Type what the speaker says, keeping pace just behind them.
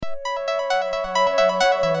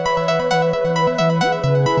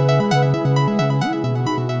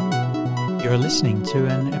listening to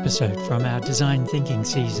an episode from our Design Thinking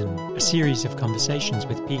season, a series of conversations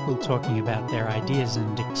with people talking about their ideas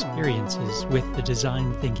and experiences with the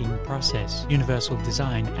design thinking process, universal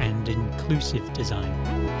design and inclusive design.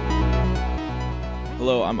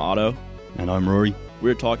 Hello, I'm Otto. And I'm Rory.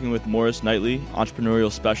 We're talking with Morris Knightley, entrepreneurial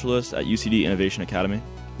specialist at UCD Innovation Academy.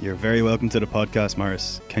 You're very welcome to the podcast,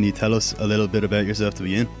 Morris. Can you tell us a little bit about yourself to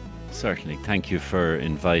begin? Certainly. Thank you for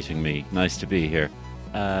inviting me. Nice to be here.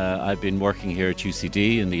 I've been working here at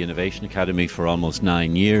UCD in the Innovation Academy for almost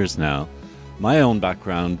 9 years now. My own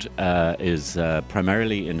background is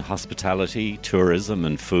primarily in hospitality, tourism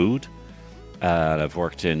and food. I've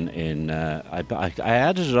worked I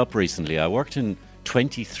added it up recently. I worked in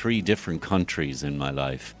 23 different countries in my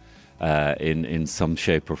life in some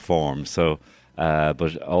shape or form.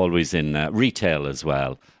 But always in retail as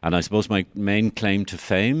well. And I suppose my main claim to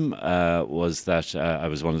fame was that I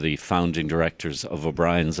was one of the founding directors of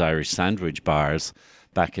O'Brien's Irish Sandwich Bars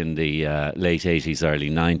back in the late 80s, early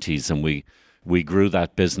 90s. And we grew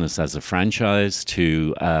that business as a franchise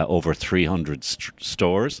to over 300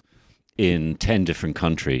 stores in 10 different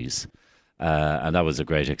countries. And that was a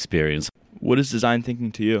great experience. What is design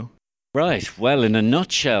thinking to you? Right. Well, in a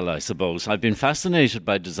nutshell, I suppose, I've been fascinated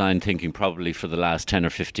by design thinking probably for the last 10 or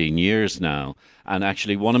 15 years now. And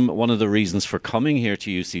actually, one of the reasons for coming here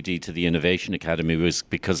to UCD, to the Innovation Academy, was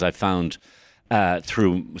because I found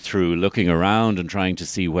through looking around and trying to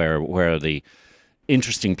see where are the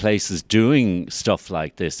interesting places doing stuff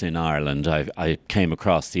like this in Ireland, I came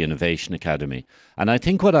across the Innovation Academy. And I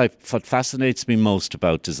think what fascinates me most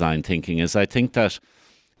about design thinking is I think that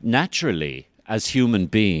naturally, as human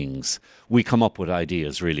beings, we come up with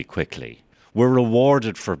ideas really quickly. We're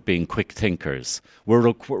rewarded for being quick thinkers.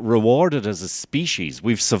 We're rewarded as a species.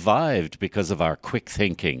 We've survived because of our quick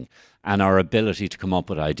thinking and our ability to come up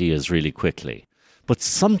with ideas really quickly. But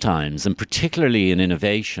sometimes, and particularly in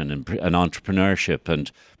innovation and entrepreneurship and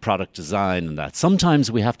product design and that, sometimes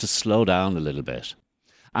we have to slow down a little bit.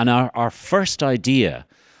 And our first idea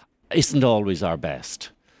isn't always our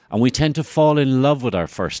best. And we tend to fall in love with our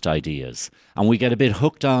first ideas, and we get a bit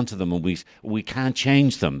hooked onto them, and we can't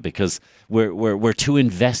change them because we're too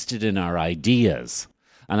invested in our ideas.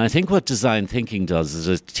 And I think what design thinking does is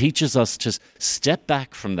it teaches us to step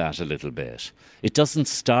back from that a little bit. It doesn't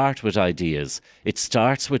start with ideas. It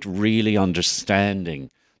starts with really understanding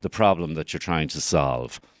the problem that you're trying to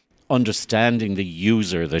solve, understanding the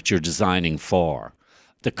user that you're designing for,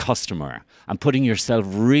 the customer, and putting yourself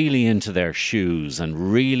really into their shoes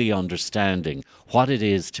and really understanding what it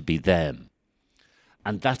is to be them.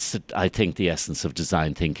 And that's, I think, the essence of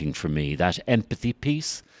design thinking for me, that empathy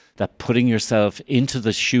piece, that putting yourself into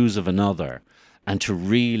the shoes of another and to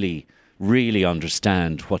really, really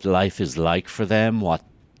understand what life is like for them, what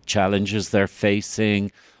challenges they're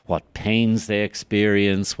facing, what pains they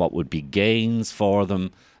experience, what would be gains for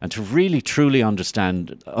them, and to really, truly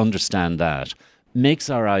understand that makes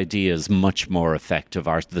our ideas much more effective.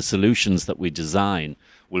 The solutions that we design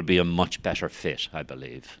will be a much better fit, I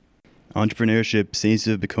believe. Entrepreneurship seems to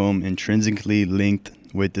have become intrinsically linked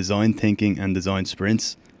with design thinking and design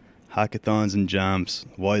sprints, hackathons and jams.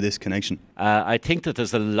 Why this connection? I think that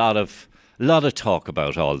there's a lot of talk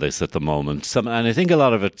about all this at the moment. And I think a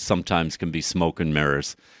lot of it sometimes can be smoke and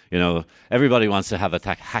mirrors. You know, everybody wants to have a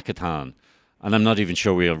hackathon, and I'm not even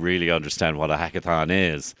sure we'll really understand what a hackathon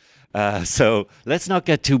is. So let's not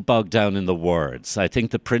get too bogged down in the words. I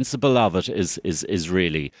think the principle of it is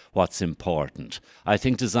really what's important. I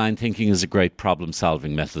think design thinking is a great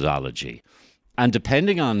problem-solving methodology. And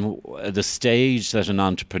depending on the stage that an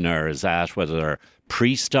entrepreneur is at, whether they're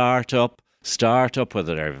pre-startup, startup,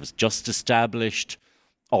 whether they're just established,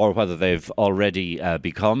 or whether they've already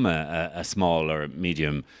become a small or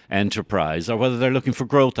medium enterprise, or whether they're looking for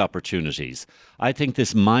growth opportunities, I think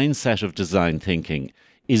this mindset of design thinking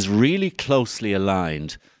is really closely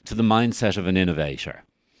aligned to the mindset of an innovator.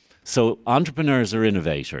 So entrepreneurs are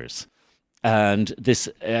innovators. And this,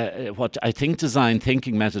 what I think design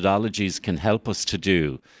thinking methodologies can help us to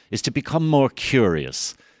do is to become more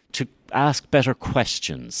curious, to ask better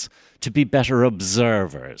questions, to be better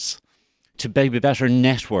observers, to be better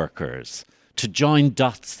networkers, to join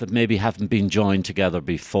dots that maybe haven't been joined together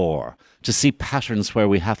before, to see patterns where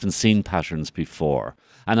we haven't seen patterns before.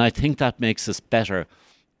 And I think that makes us better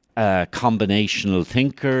combinational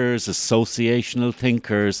thinkers, associational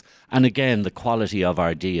thinkers, and again, the quality of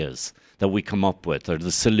ideas that we come up with or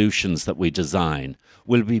the solutions that we design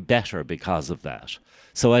will be better because of that.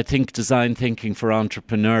 So I think design thinking for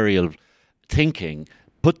entrepreneurial thinking,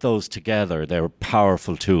 put those together, they're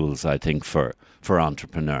powerful tools, I think, for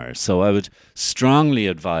entrepreneurs. So I would strongly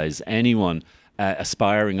advise anyone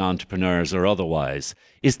aspiring entrepreneurs or otherwise,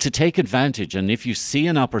 is to take advantage. And if you see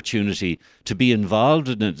an opportunity to be involved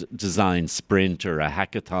in a design sprint or a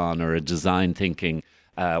hackathon or a design thinking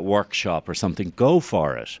workshop or something, go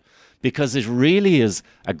for it. Because it really is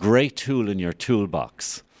a great tool in your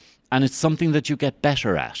toolbox. And it's something that you get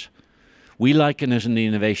better at. We liken it in the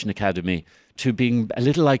Innovation Academy to being a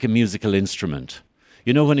little like a musical instrument.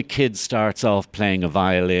 You know, when a kid starts off playing a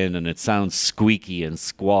violin and it sounds squeaky and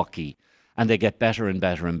squawky, and they get better and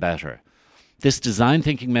better and better. This design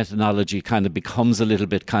thinking methodology kind of becomes a little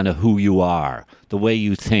bit kind of who you are, the way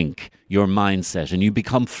you think, your mindset, and you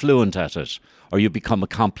become fluent at it, or you become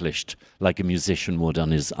accomplished like a musician would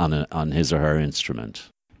on his or her instrument.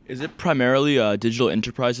 Is it primarily digital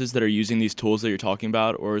enterprises that are using these tools that you're talking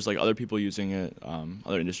about, or is like other people using it,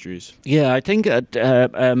 other industries? Yeah, I think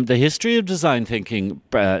the history of design thinking,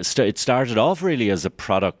 it started off really as a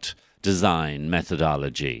product design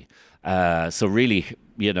methodology. So really,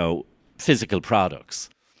 physical products.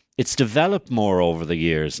 It's developed more over the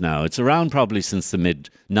years now. It's around probably since the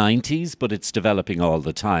mid-90s, but it's developing all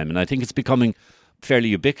the time. And I think it's becoming fairly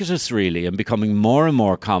ubiquitous, really, and becoming more and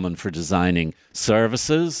more common for designing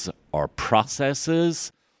services or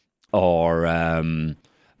processes or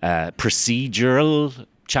procedural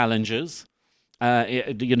challenges.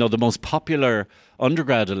 The most popular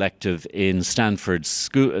undergrad elective in Stanford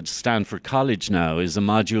College now is a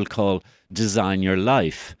module called Design Your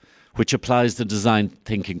Life, which applies the design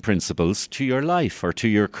thinking principles to your life or to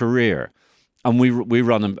your career. And we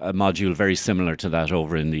run a module very similar to that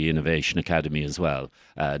over in the Innovation Academy as well,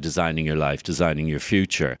 Designing Your Life, Designing Your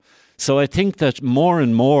Future. So I think that more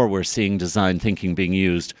and more we're seeing design thinking being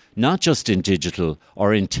used, not just in digital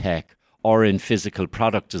or in tech or in physical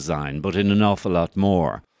product design, but in an awful lot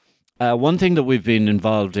more. One thing that we've been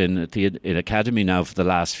involved in at the Academy now for the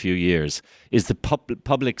last few years is the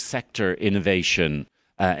public sector innovation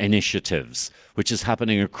initiatives, which is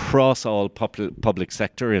happening across all public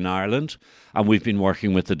sector in Ireland. And we've been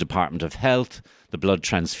working with the Department of Health, the Blood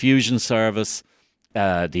Transfusion Service,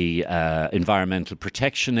 the Environmental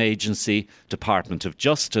Protection Agency, Department of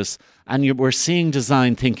Justice, and we're seeing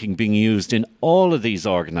design thinking being used in all of these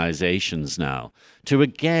organisations now to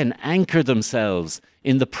again anchor themselves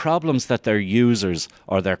in the problems that their users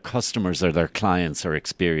or their customers or their clients are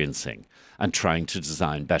experiencing, and trying to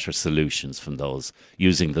design better solutions from those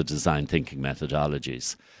using the design thinking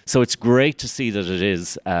methodologies. So it's great to see that it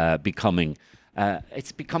is becoming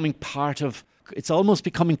part of, it's almost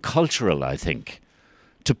becoming cultural, I think,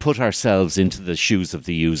 to put ourselves into the shoes of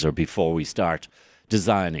the user before we start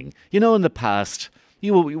designing. In the past,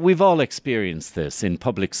 we've all experienced this in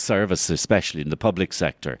public service, especially in the public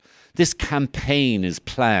sector. This campaign is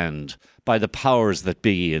planned by the powers that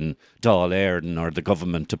be in Dáil Éireann or the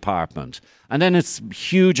government department. And then a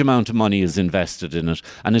huge amount of money is invested in it,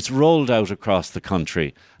 and it's rolled out across the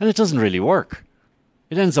country, and it doesn't really work.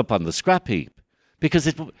 It ends up on the scrap heap because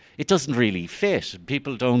it doesn't really fit.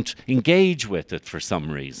 People don't engage with it for some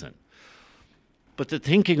reason. But the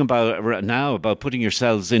thinking about putting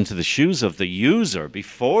yourselves into the shoes of the user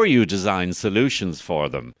before you design solutions for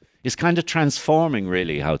them is kind of transforming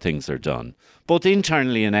really how things are done, both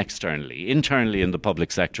internally and externally, internally in the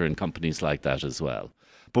public sector and companies like that as well.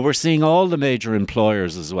 But we're seeing all the major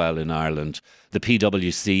employers as well in Ireland, the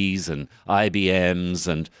PwCs and IBMs,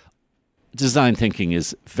 and design thinking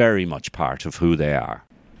is very much part of who they are.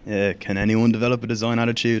 Can anyone develop a design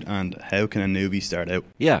attitude, and how can a newbie start out?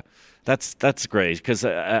 Yeah, that's great, because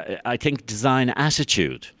I think design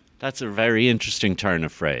attitude, that's a very interesting turn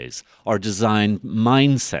of phrase. Or design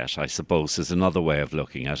mindset, I suppose, is another way of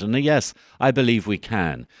looking at it. And yes, I believe we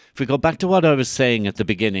can. If we go back to what I was saying at the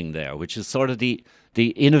beginning there, which is sort of the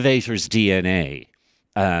innovator's DNA,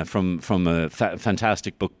 from a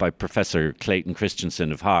fantastic book by Professor Clayton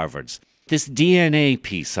Christensen of Harvard's. This DNA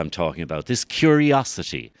piece I'm talking about, this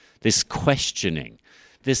curiosity, this questioning,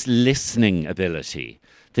 this listening ability,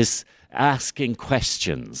 this asking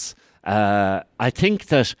questions. I think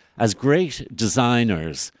that as great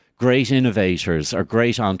designers, great innovators, or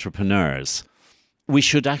great entrepreneurs, we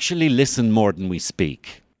should actually listen more than we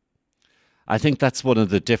speak. I think that's one of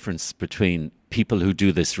the differences between people who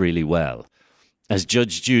do this really well. As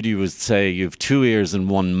Judge Judy would say, you have 2 ears and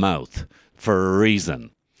 1 mouth for a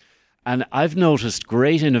reason. And I've noticed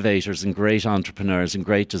great innovators and great entrepreneurs and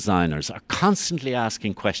great designers are constantly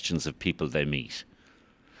asking questions of people they meet.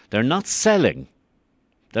 They're not selling.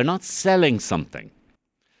 They're not selling something.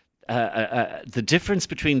 The difference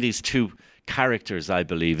between these two characters, I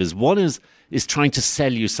believe, is one is is trying to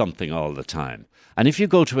sell you something all the time. And if you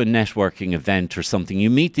go to a networking event or something, you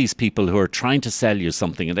meet these people who are trying to sell you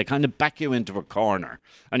something and they kind of back you into a corner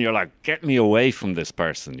and you're like, get me away from this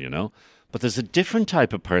person, you know. But there's a different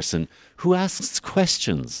type of person who asks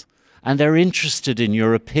questions and they're interested in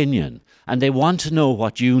your opinion and they want to know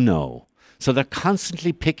what you know. So they're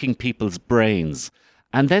constantly picking people's brains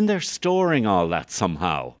and then they're storing all that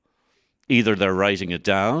somehow. Either they're writing it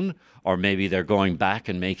down or maybe they're going back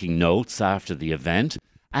and making notes after the event.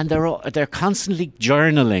 And they're constantly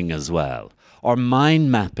journaling as well, or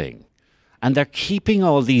mind mapping. And they're keeping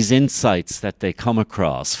all these insights that they come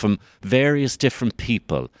across from various different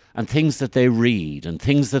people and things that they read and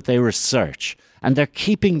things that they research. And they're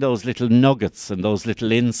keeping those little nuggets and those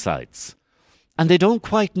little insights. And they don't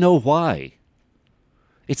quite know why.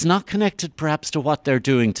 It's not connected perhaps to what they're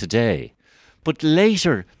doing today. But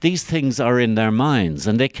later, these things are in their minds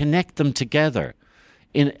and they connect them together.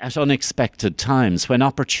 At unexpected times, when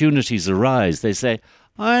opportunities arise, they say,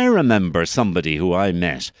 I remember somebody who I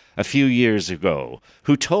met a few years ago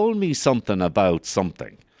who told me something about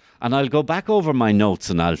something. And I'll go back over my notes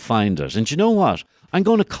and I'll find it. And you know what? I'm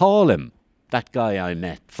going to call him, that guy I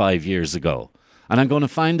met 5 years ago. And I'm going to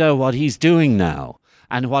find out what he's doing now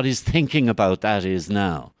and what his thinking about that is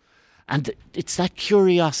now. And it's that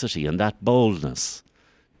curiosity and that boldness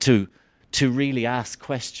to really ask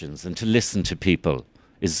questions and to listen to people.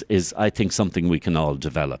 Is I think, something we can all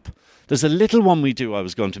develop. There's a little one we do I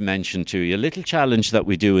was going to mention to you, a little challenge that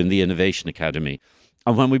we do in the Innovation Academy.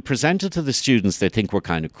 And when we present it to the students, they think we're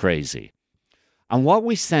kind of crazy. And what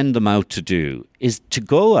we send them out to do is to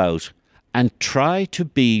go out and try to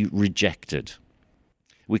be rejected.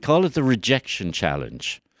 We call it the rejection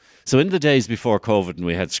challenge. So in the days before COVID and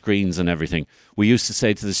we had screens and everything, we used to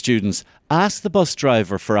say to the students, ask the bus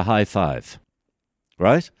driver for a high five,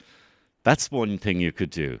 right? That's one thing you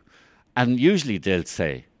could do. And usually they'll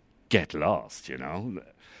say, get lost, you know.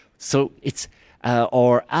 So it's,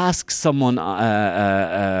 or ask someone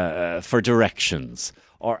for directions,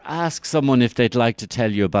 or ask someone if they'd like to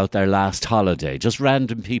tell you about their last holiday, just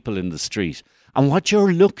random people in the street. And what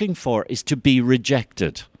you're looking for is to be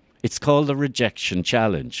rejected. It's called the rejection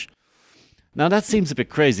challenge. Now that seems a bit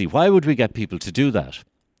crazy. Why would we get people to do that?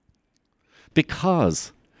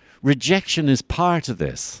 Because rejection is part of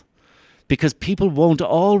this. Because people won't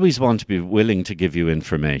always want to be willing to give you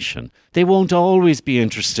information. They won't always be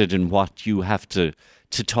interested in what you have to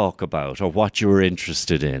talk about or what you're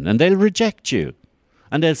interested in. And they'll reject you.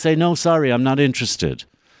 And they'll say, no, sorry, I'm not interested.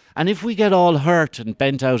 And if we get all hurt and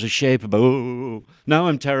bent out of shape about, oh, now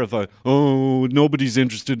I'm terrified. Oh, nobody's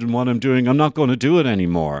interested in what I'm doing. I'm not going to do it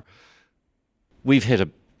anymore. We've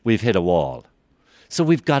hit a wall. So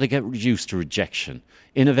we've got to get used to rejection.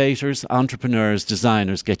 Innovators, entrepreneurs,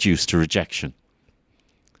 designers get used to rejection.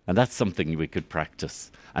 And that's something we could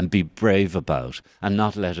practice and be brave about and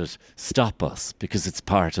not let it stop us because it's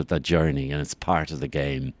part of the journey and it's part of the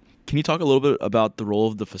game. Can you talk a little bit about the role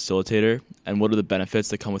of the facilitator and what are the benefits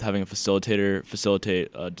that come with having a facilitator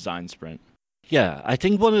facilitate a design sprint? Yeah, I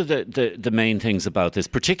think one of the main things about this,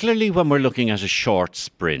 particularly when we're looking at a short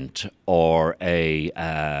sprint or a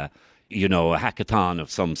hackathon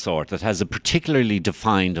of some sort that has a particularly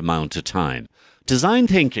defined amount of time. Design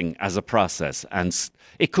thinking as a process, and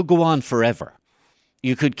it could go on forever.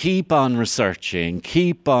 You could keep on researching,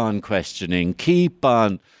 keep on questioning, keep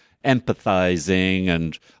on empathizing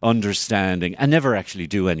and understanding and never actually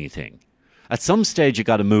do anything. At some stage, you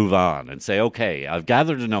got to move on and say, okay, I've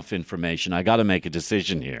gathered enough information. I got to make a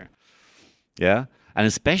decision here. Yeah. And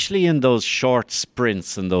especially in those short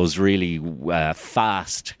sprints and those really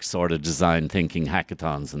fast sort of design thinking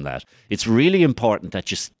hackathons and that, it's really important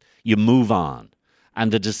that you move on.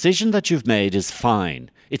 And the decision that you've made is fine.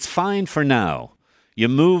 It's fine for now. You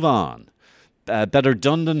move on. Better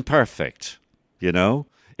done than perfect, you know?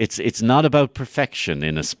 It's not about perfection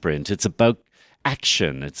in a sprint. It's about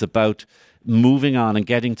action. It's about moving on and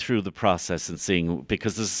getting through the process and seeing,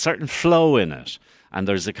 because there's a certain flow in it. And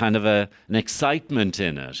there's a kind of an excitement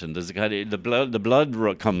in it, and there's a kind of the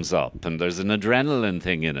blood comes up, and there's an adrenaline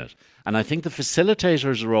thing in it. And I think the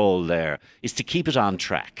facilitator's role there is to keep it on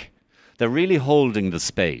track. They're really holding the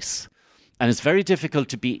space, and it's very difficult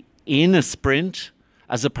to be in a sprint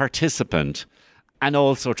as a participant and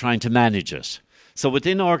also trying to manage it. So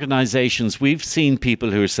within organizations, we've seen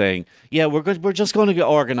people who are saying, "Yeah, we're just going to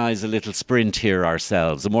organize a little sprint here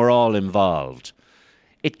ourselves, and we're all involved."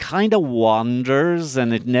 It kind of wanders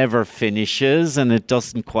and it never finishes and it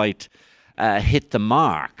doesn't quite hit the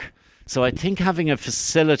mark. So I think having a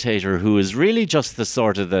facilitator who is really just the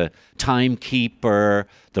sort of the timekeeper,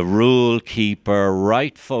 the rule keeper,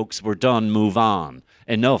 right folks, we're done, move on,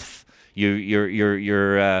 enough.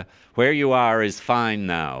 You're where you are is fine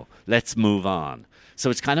now. Let's move on. So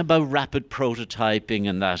it's kind of about rapid prototyping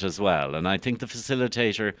and that as well. And I think the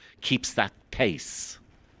facilitator keeps that pace,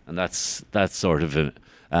 and that's sort of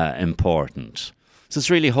important. So it's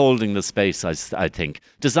really holding the space, I think.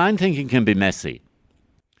 Design thinking can be messy.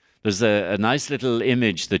 There's a nice little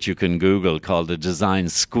image that you can Google called the design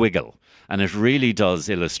squiggle, and it really does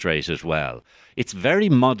illustrate it well. It's very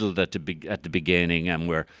muddled at the beginning,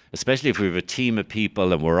 and especially if we have a team of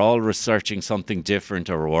people and we're all researching something different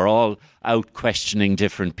or we're all out questioning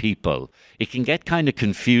different people, it can get kind of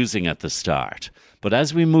confusing at the start. But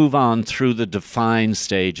as we move on through the define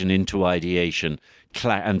stage and into ideation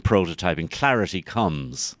and prototyping, clarity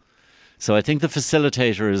comes. So I think the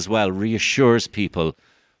facilitator as well reassures people,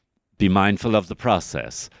 be mindful of the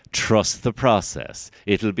process, trust the process.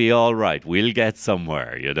 It'll be all right. We'll get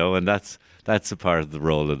somewhere, and that's a part of the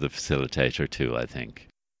role of the facilitator too, I think.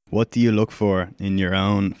 What do you look for in your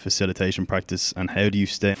own facilitation practice, and how do you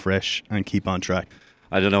stay fresh and keep on track?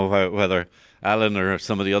 I don't know whether Alan or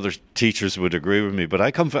some of the other teachers would agree with me, but I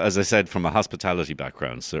come, as I said, from a hospitality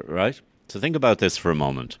background, right? So think about this for a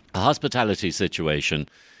moment. A hospitality situation,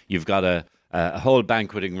 you've got a whole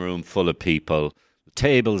banqueting room full of people,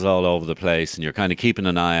 tables all over the place, and you're kind of keeping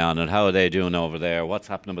an eye on it. How are they doing over there? What's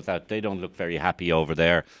happening with that? They don't look very happy over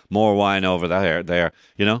there. More wine over there.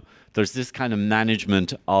 There's this kind of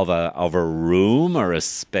management of a room or a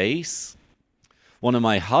space. One of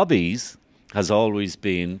my hobbies has always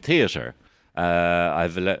been theatre.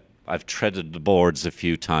 I've treaded the boards a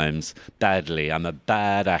few times badly. I'm a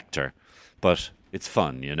bad actor, but it's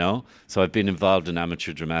fun, So I've been involved in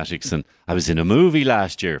amateur dramatics, and I was in a movie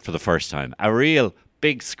last year for the first time. A real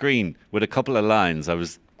big screen with a couple of lines. I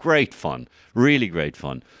was great fun, really great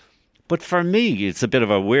fun. But for me, it's a bit of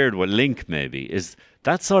a weird link maybe, is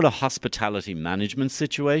that sort of hospitality management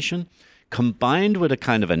situation combined with a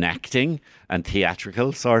kind of an acting and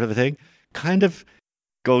theatrical sort of a thing, kind of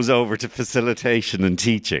goes over to facilitation and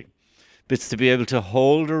teaching. It's to be able to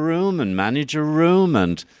hold a room and manage a room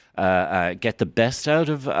and get the best out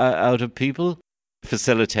of people.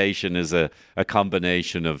 Facilitation is a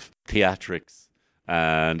combination of theatrics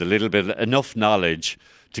and a little bit enough knowledge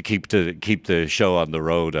to keep the show on the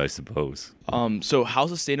road, I suppose. So how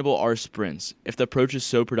sustainable are sprints? If the approach is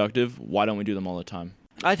so productive, why don't we do them all the time?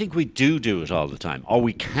 I think we do it all the time, or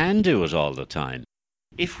we can do it all the time.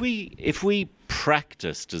 If we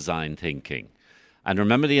practice design thinking, and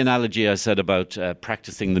remember the analogy I said about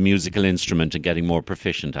practicing the musical instrument and getting more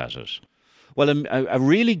proficient at it. Well, a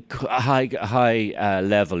really high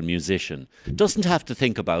level musician doesn't have to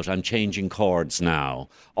think about, I'm changing chords now,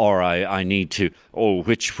 or I need to,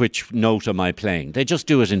 which note am I playing? They just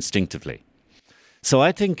do it instinctively. So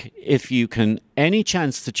I think if you can, any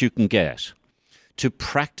chance that you can get to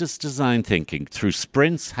practice design thinking through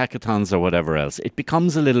sprints, hackathons, or whatever else, it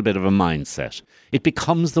becomes a little bit of a mindset. It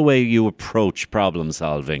becomes the way you approach problem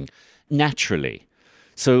solving naturally.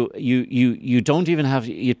 So you don't even have,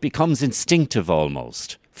 it becomes instinctive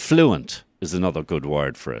almost. Fluent is another good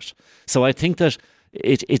word for it. So I think that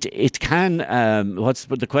it can,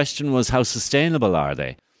 the question was, how sustainable are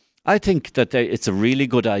they? I think that it's a really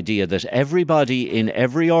good idea that everybody in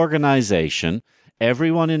every organization,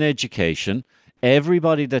 everyone in education,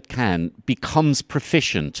 everybody that can becomes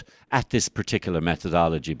proficient at this particular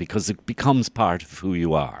methodology, because it becomes part of who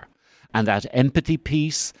you are. And that empathy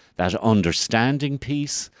piece, that understanding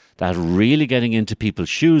piece, that really getting into people's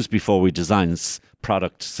shoes before we design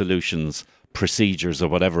product solutions, procedures, or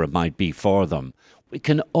whatever it might be for them, it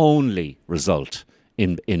can only result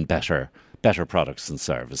in better products and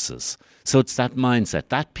services. So it's that mindset.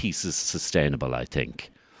 That piece is sustainable, I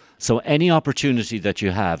think. So any opportunity that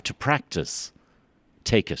you have to practice,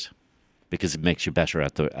 take it, because it makes you better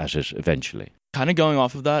at it eventually. Kind of going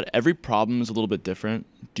off of that, every problem is a little bit different.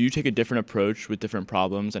 Do you take a different approach with different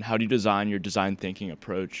problems, and how do you design your design thinking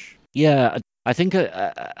approach? Yeah, I think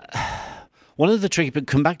one of the tricky, but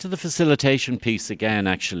come back to the facilitation piece again,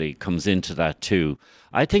 actually comes into that too.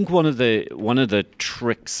 I think one of the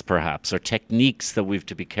tricks perhaps, or techniques that we have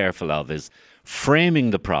to be careful of, is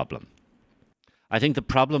framing the problem. I think the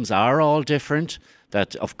problems are all different,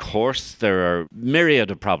 that of course there are myriad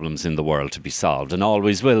of problems in the world to be solved and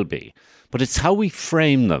always will be. But it's how we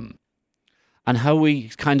frame them and how we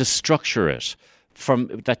kind of structure it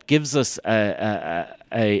that gives us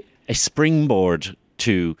a springboard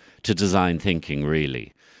to design thinking,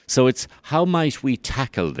 really. So it's, how might we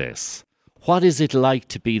tackle this? What is it like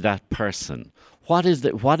to be that person? What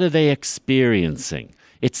are they experiencing?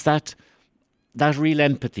 It's that real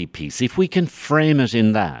empathy piece. If we can frame it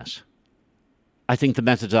in that, I think the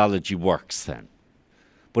methodology works then.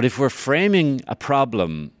 But if we're framing a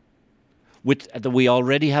problem with that we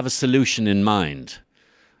already have a solution in mind,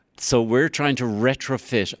 so we're trying to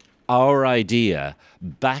retrofit our idea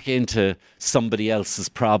back into somebody else's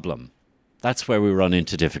problem, that's where we run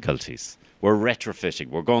into difficulties. We're retrofitting.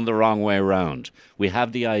 We're going the wrong way around. We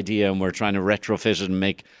have the idea and we're trying to retrofit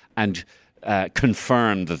it and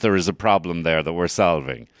confirm that there is a problem there that we're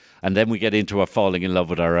solving. And then we get into falling in love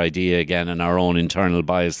with our idea again, and our own internal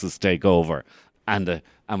biases take over, and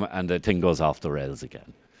the thing goes off the rails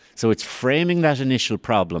again. So it's framing that initial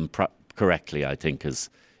problem correctly, I think, is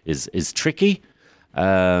tricky,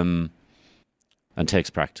 and takes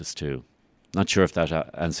practice too. Not sure if that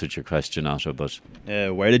answered your question, Otto, but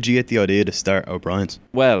where did you get the idea to start O'Brien's?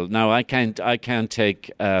 Well, now I can't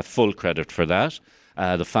take full credit for that.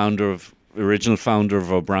 The original founder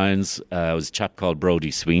of O'Brien's was a chap called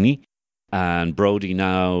Brodie Sweeney, and Brodie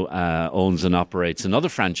now owns and operates another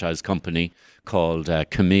franchise company called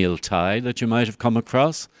Camille Thai that you might have come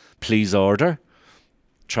across. Please order.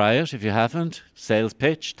 Try it if you haven't. Sales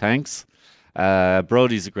pitch, thanks.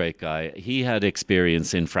 Brodie's a great guy. He had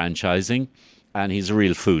experience in franchising, and he's a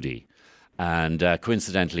real foodie. And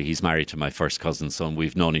coincidentally, he's married to my first cousin, so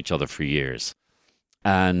we've known each other for years.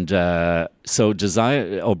 And so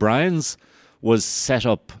O'Brien's was set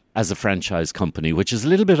up as a franchise company, which is a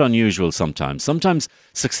little bit unusual sometimes. Sometimes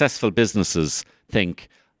successful businesses think,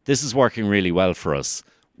 this is working really well for us,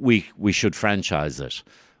 we should franchise it.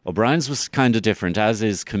 O'Brien's was kind of different, as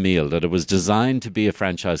is Camille, that it was designed to be a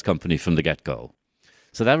franchise company from the get-go.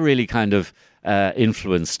 So that really kind of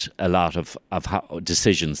influenced a lot of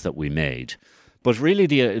decisions that we made. But really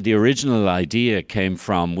the original idea came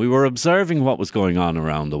from, we were observing what was going on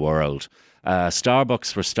around the world.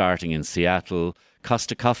 Starbucks were starting in Seattle,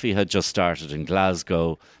 Costa Coffee had just started in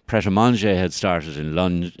Glasgow, Pret A Manger had started in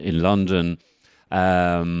London,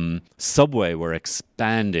 Subway were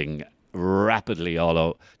expanding rapidly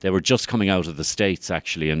they were just coming out of the States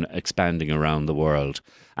actually and expanding around the world.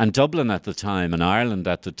 And Dublin at the time and Ireland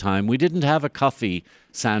at the time, we didn't have a coffee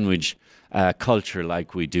sandwich culture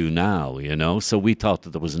like we do now, so we thought that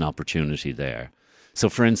there was an opportunity there. So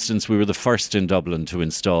for instance, we were the first in Dublin to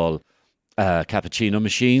install cappuccino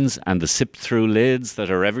machines and the sip-through lids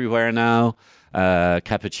that are everywhere now,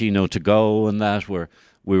 cappuccino to go and that,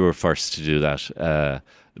 we were first to do that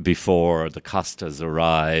before the Costas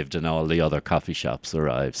arrived and all the other coffee shops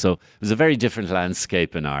arrived. So it was a very different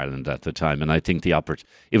landscape in Ireland at the time, and I think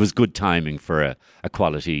it was good timing for a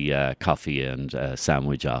quality coffee and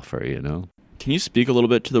sandwich offer, Can you speak a little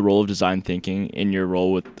bit to the role of design thinking in your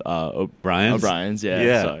role with O'Brien's?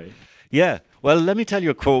 Yeah. Sorry. Yeah. Well, let me tell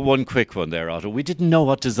you one quick one there, Otto. We didn't know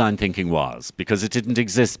what design thinking was because it didn't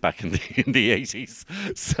exist back in the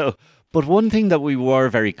 80s. But one thing that we were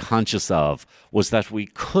very conscious of was that we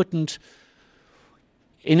couldn't,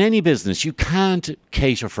 in any business, you can't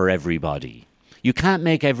cater for everybody. You can't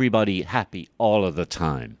make everybody happy all of the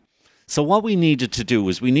time. So what we needed to do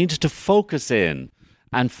was we needed to focus in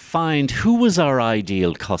and find who was our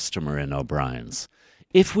ideal customer in O'Brien's.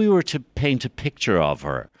 If we were to paint a picture of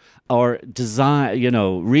her or design,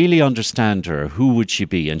 really understand her, who would she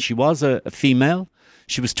be? And she was a female.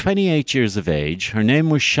 She was 28 years of age. Her name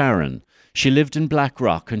was Sharon. She lived in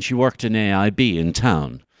Blackrock and she worked in AIB in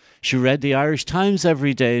town. She read the Irish Times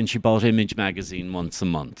every day and she bought Image magazine once a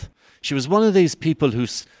month. She was one of these people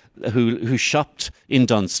who shopped in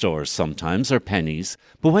Dunnes Stores sometimes, or Pennies,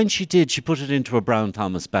 but when she did, she put it into a Brown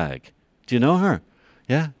Thomas bag. Do you know her?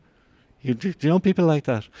 Yeah? Do you know people like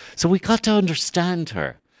that? So we got to understand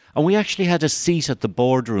her. And we actually had a seat at the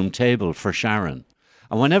boardroom table for Sharon.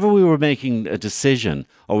 And whenever we were making a decision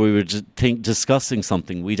or we were discussing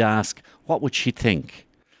something, we'd ask, what would she think?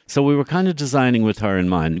 So we were kind of designing with her in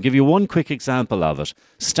mind. I'll give you one quick example of it.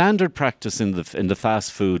 Standard practice in the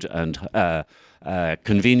fast food and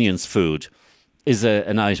convenience food is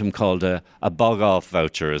an item called a bog-off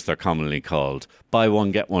voucher, as they're commonly called. Buy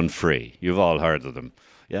one, get one free. You've all heard of them.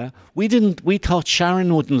 Yeah, we thought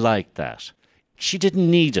Sharon wouldn't like that. She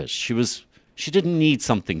didn't need it. She didn't need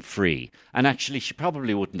something free. And actually, she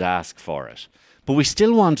probably wouldn't ask for it. But we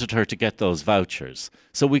still wanted her to get those vouchers.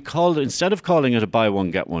 So instead of calling it a buy one,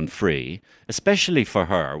 get one free, especially for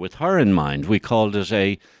her, with her in mind, we called it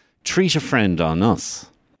a treat a friend on us.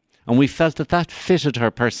 And we felt that fitted her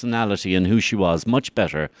personality and who she was much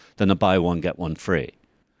better than a buy one, get one free.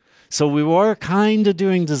 So we were kind of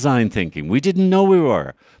doing design thinking. We didn't know we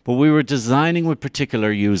were, but we were designing with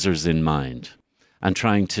particular users in mind and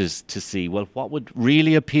trying to see, well, what would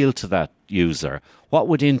really appeal to that user? What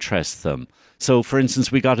would interest them? So, for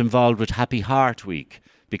instance, we got involved with Happy Heart Week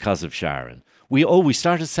because of Sharon. We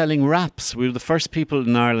started selling wraps. We were the first people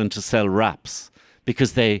in Ireland to sell wraps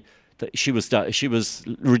because she was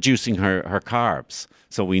reducing her carbs,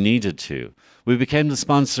 so we needed to. We became the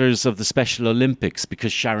sponsors of the Special Olympics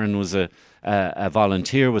because Sharon was a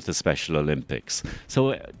volunteer with the Special Olympics.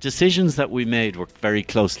 So decisions that we made were very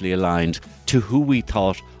closely aligned to who we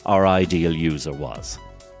thought our ideal user was.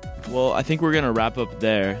 Well, I think we're going to wrap up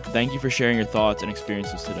there. Thank you for sharing your thoughts and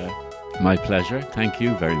experiences today. My pleasure. Thank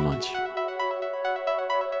you very much.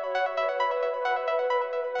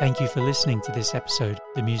 Thank you for listening to this episode.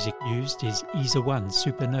 The music used is EZA 1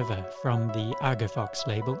 Supernova from the Argofox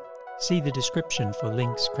label. See the description for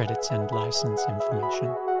links, credits, and license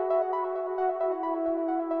information.